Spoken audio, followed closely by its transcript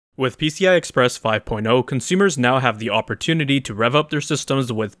With PCI Express 5.0, consumers now have the opportunity to rev up their systems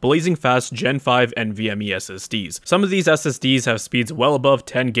with blazing fast Gen 5 NVMe SSDs. Some of these SSDs have speeds well above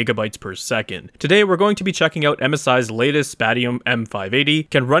 10 GB per second. Today we're going to be checking out MSI's latest Spatium M580.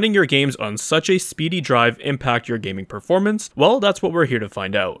 Can running your games on such a speedy drive impact your gaming performance? Well, that's what we're here to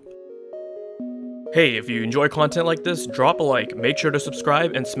find out. Hey, if you enjoy content like this, drop a like, make sure to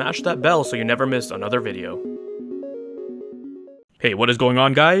subscribe, and smash that bell so you never miss another video. Hey, what is going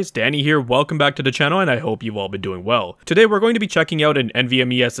on, guys? Danny here, welcome back to the channel, and I hope you've all been doing well. Today we're going to be checking out an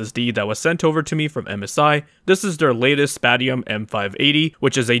NVMe SSD that was sent over to me from MSI. This is their latest Spatium M580,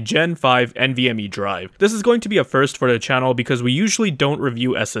 which is a Gen 5 NVMe drive. This is going to be a first for the channel because we usually don't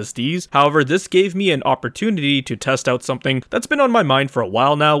review SSDs. However, this gave me an opportunity to test out something that's been on my mind for a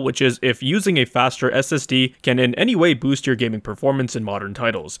while now, which is if using a faster SSD can in any way boost your gaming performance in modern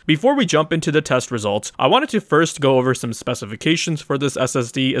titles. Before we jump into the test results, I wanted to first go over some specifications for this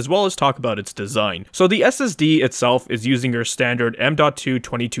SSD as well as talk about its design. So the SSD itself is using your standard M.2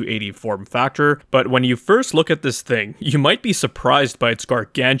 2280 form factor, but when you first look at this thing, you might be surprised by its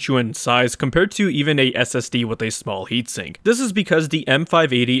gargantuan size compared to even a SSD with a small heatsink. This is because the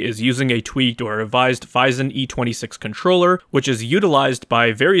M580 is using a tweaked or revised Phison E26 controller, which is utilized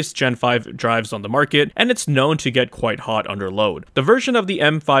by various Gen 5 drives on the market, and it's known to get quite hot under load. The version of the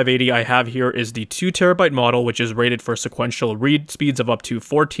M580 I have here is the 2TB model, which is rated for sequential read speeds of up to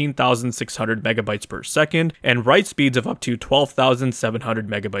 14,600 megabytes per second and write speeds of up to 12,700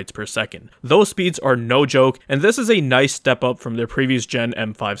 megabytes per second. Those speeds are no joke, and this is a nice step up from their previous gen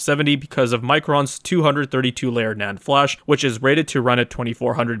M570 because of Micron's 232 layer NAND flash, which is rated to run at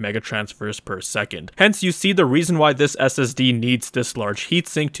 2400 megatransfers per second. Hence, you see the reason why this SSD needs this large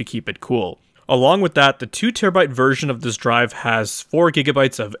heatsink to keep it cool. Along with that, the 2TB version of this drive has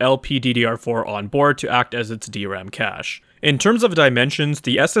 4GB of LPDDR4 on board to act as its DRAM cache. In terms of dimensions,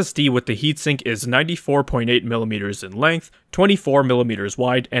 the SSD with the heatsink is 94.8mm in length, 24mm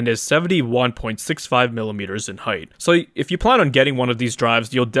wide, and is 71.65mm in height. So if you plan on getting one of these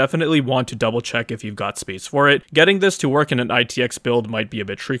drives, you'll definitely want to double check if you've got space for it. Getting this to work in an ITX build might be a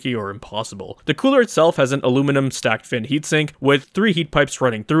bit tricky or impossible. The cooler itself has an aluminum stacked fin heatsink with 3 heat pipes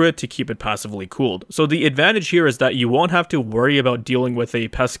running through it to keep it passively cooled. So the advantage here is that you won't have to worry about dealing with a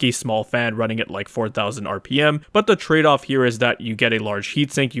pesky small fan running at like 4,000 RPM, but the trade-off here is that you get a large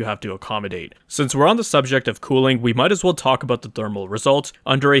heatsink you have to accommodate. Since we're on the subject of cooling, we might as well talk about the thermal results.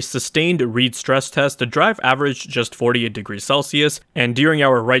 Under a sustained read stress test, the drive averaged just 48 degrees Celsius, and during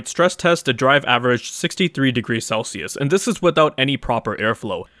our write stress test, the drive averaged 63 degrees Celsius, and this is without any proper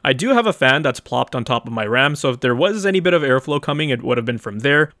airflow. I do have a fan that's plopped on top of my RAM, so if there was any bit of airflow coming, it would have been from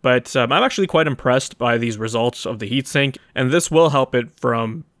there, but I'm actually quite impressed by these results of the heatsink, and this will help it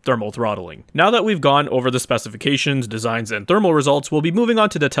from thermal throttling. Now that we've gone over the specifications, designs, and thermal results, we'll be moving on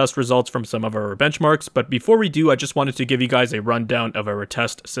to the test results from some of our benchmarks, but before we do, I just wanted to give you guys a rundown of our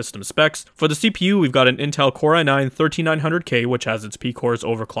test system specs. For the CPU, we've got an Intel Core i9-13900K, which has its Pcores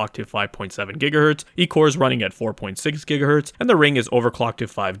overclocked to 5.7 GHz, Ecores running at 4.6 GHz, and the ring is overclocked to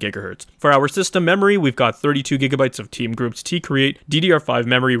 5 GHz. For our system memory, we've got 32 GB of Teamgroup T-creat, DDR5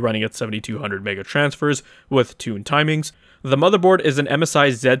 memory running at 7200 megatransfers with tuned timings. The motherboard is an MSI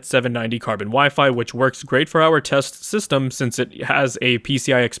Z790 Carbon Wi-Fi, which works great for our test system since it has a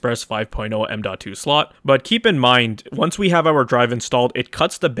PCI Express 5.0 M.2 slot. But keep in mind, once we have our drive installed, it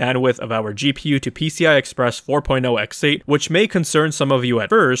cuts the bandwidth of our GPU to PCI Express 4.0 X8, which may concern some of you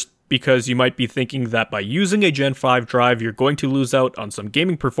at first, because you might be thinking that by using a Gen 5 drive, you're going to lose out on some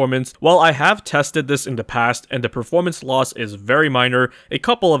gaming performance. Well, I have tested this in the past, and the performance loss is very minor, a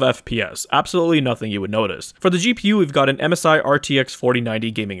couple of FPS, absolutely nothing you would notice. For the GPU, we've got an MSI RTX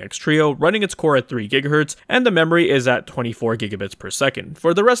 4090 Gaming X Trio, running its core at 3 GHz, and the memory is at 24 gigabits per second.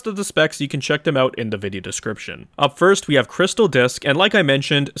 For the rest of the specs, you can check them out in the video description. Up first, we have Crystal Disk, and like I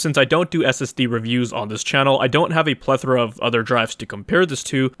mentioned, since I don't do SSD reviews on this channel, I don't have a plethora of other drives to compare this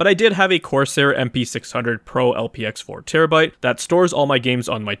to, but I did have a Corsair MP600 PRO LPX 4TB that stores all my games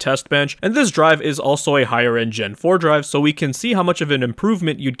on my test bench, and this drive is also a higher end Gen 4 drive, so we can see how much of an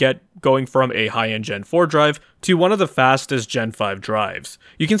improvement you'd get going from a high-end Gen 4 drive to one of the fastest Gen 5 drives.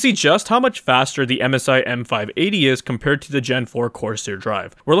 You can see just how much faster the MSI M580 is compared to the Gen 4 Corsair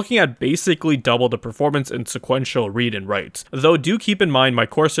drive. We're looking at basically double the performance in sequential read and writes. Though do keep in mind my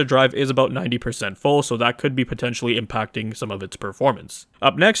Corsair drive is about 90% full, so that could be potentially impacting some of its performance.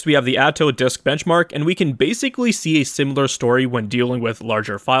 Up next, we have the Atto disk benchmark, and we can basically see a similar story when dealing with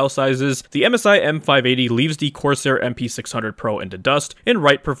larger file sizes. The MSI M580 leaves the Corsair MP600 PRO in the dust in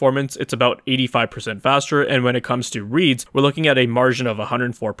write performance, performance, it's about 85% faster, and when it comes to reads, we're looking at a margin of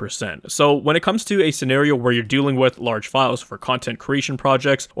 104%. So when it comes to a scenario where you're dealing with large files for content creation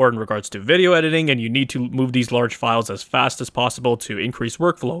projects or in regards to video editing, and you need to move these large files as fast as possible to increase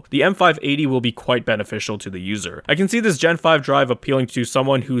workflow, the M580 will be quite beneficial to the user. I can see this Gen 5 drive appealing to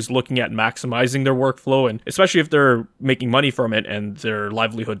someone who's looking at maximizing their workflow, and especially if they're making money from it and their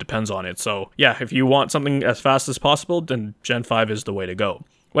livelihood depends on it. So yeah, if you want something as fast as possible, then Gen 5 is the way to go.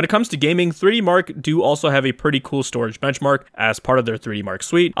 When it comes to gaming, 3D Mark do also have a pretty cool storage benchmark as part of their 3D Mark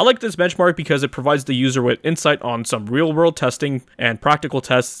suite. I like this benchmark because it provides the user with insight on some real-world testing and practical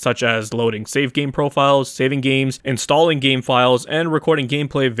tests such as loading save game profiles, saving games, installing game files, and recording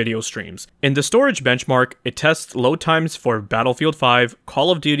gameplay video streams. In the storage benchmark, it tests load times for Battlefield 5,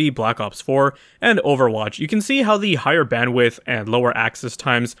 Call of Duty Black Ops 4, and Overwatch. You can see how the higher bandwidth and lower access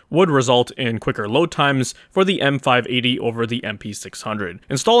times would result in quicker load times for the M580 over the MP600.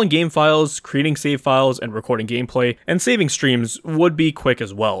 Installing game files, creating save files, and recording gameplay and saving streams would be quick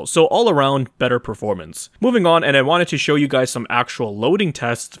as well, so all around better performance. Moving on, and I wanted to show you guys some actual loading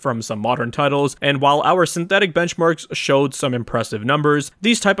tests from some modern titles, and while our synthetic benchmarks showed some impressive numbers,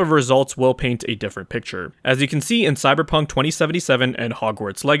 these type of results will paint a different picture. As you can see in Cyberpunk 2077 and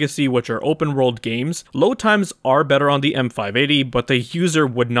Hogwarts Legacy, which are open world games, load times are better on the M580, but the user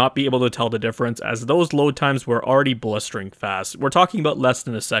would not be able to tell the difference as those load times were already blistering fast. We're talking about less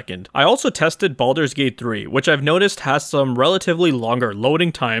than a second. I also tested Baldur's Gate 3, which I've noticed has some relatively longer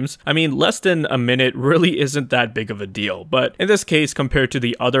loading times. I mean, less than a minute really isn't that big of a deal, but in this case, compared to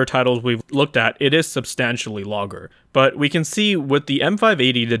the other titles we've looked at, it is substantially longer. But we can see with the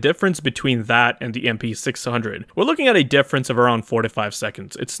M580, the difference between that and the MP600. We're looking at a difference of around 4 to 5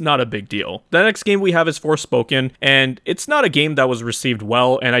 seconds. It's not a big deal. The next game we have is Forspoken, and it's not a game that was received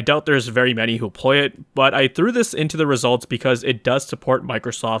well, and I doubt there's very many who play it, but I threw this into the results because it does support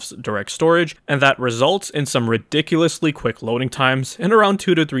Microsoft's direct storage, and that results in some ridiculously quick loading times in around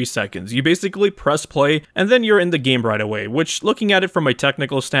 2 to 3 seconds. You basically press play, and then you're in the game right away, which, looking at it from a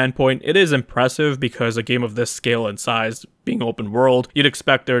technical standpoint, it is impressive because a game of this scale and size, being open world, you'd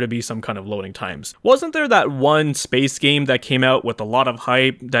expect there to be some kind of loading times. Wasn't there that one space game that came out with a lot of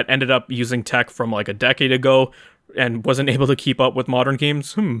hype that ended up using tech from like a decade ago and wasn't able to keep up with modern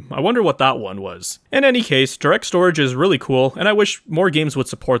games? I wonder what that one was. In any case, direct storage is really cool, and I wish more games would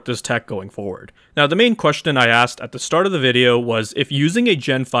support this tech going forward. Now, the main question I asked at the start of the video was if using a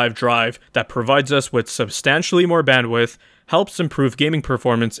Gen 5 drive that provides us with substantially more bandwidth helps improve gaming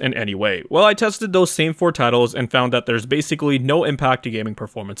performance in any way. Well, I tested those same 4 titles and found that there's basically no impact to gaming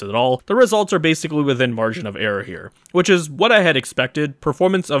performance at all. The results are basically within margin of error here, which is what I had expected.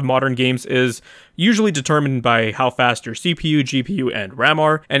 Performance of modern games is usually determined by how fast your CPU, GPU, and RAM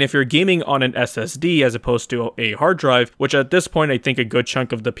are, and if you're gaming on an SSD as opposed to a hard drive, which at this point I think a good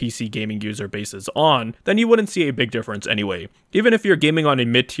chunk of the PC gaming user base is on, then you wouldn't see a big difference anyway. Even if you're gaming on a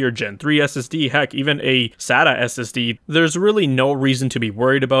mid-tier Gen 3 SSD, heck, even a SATA SSD, there's really no reason to be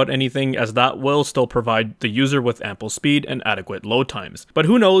worried about anything, as that will still provide the user with ample speed and adequate load times. But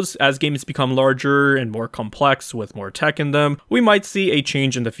who knows, as games become larger and more complex with more tech in them, we might see a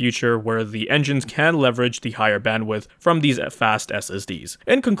change in the future where the engines can leverage the higher bandwidth from these fast SSDs.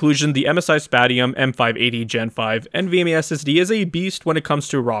 In conclusion, the MSI Spatium M580 Gen 5 NVMe SSD is a beast when it comes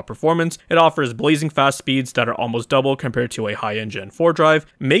to raw performance. It offers blazing fast speeds that are almost double compared to a high-end Gen 4 drive,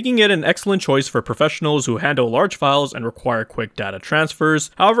 making it an excellent choice for professionals who handle large files and require quick data transfers.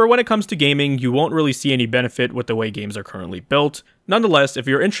 However, when it comes to gaming, you won't really see any benefit with the way games are currently built. Nonetheless, if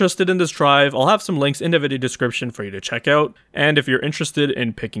you're interested in this drive, I'll have some links in the video description for you to check out, and if you're interested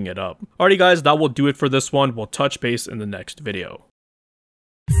in picking it up. Alrighty guys, that will do it for this one. We'll touch base in the next video.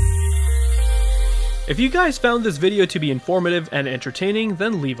 If you guys found this video to be informative and entertaining,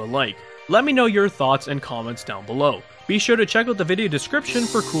 then leave a like. Let me know your thoughts and comments down below. Be sure to check out the video description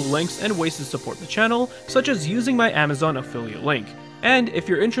for cool links and ways to support the channel, such as using my Amazon affiliate link. And if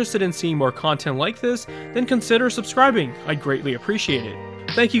you're interested in seeing more content like this, then consider subscribing. I'd greatly appreciate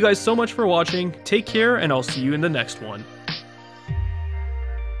it. Thank you guys so much for watching, take care, and I'll see you in the next one.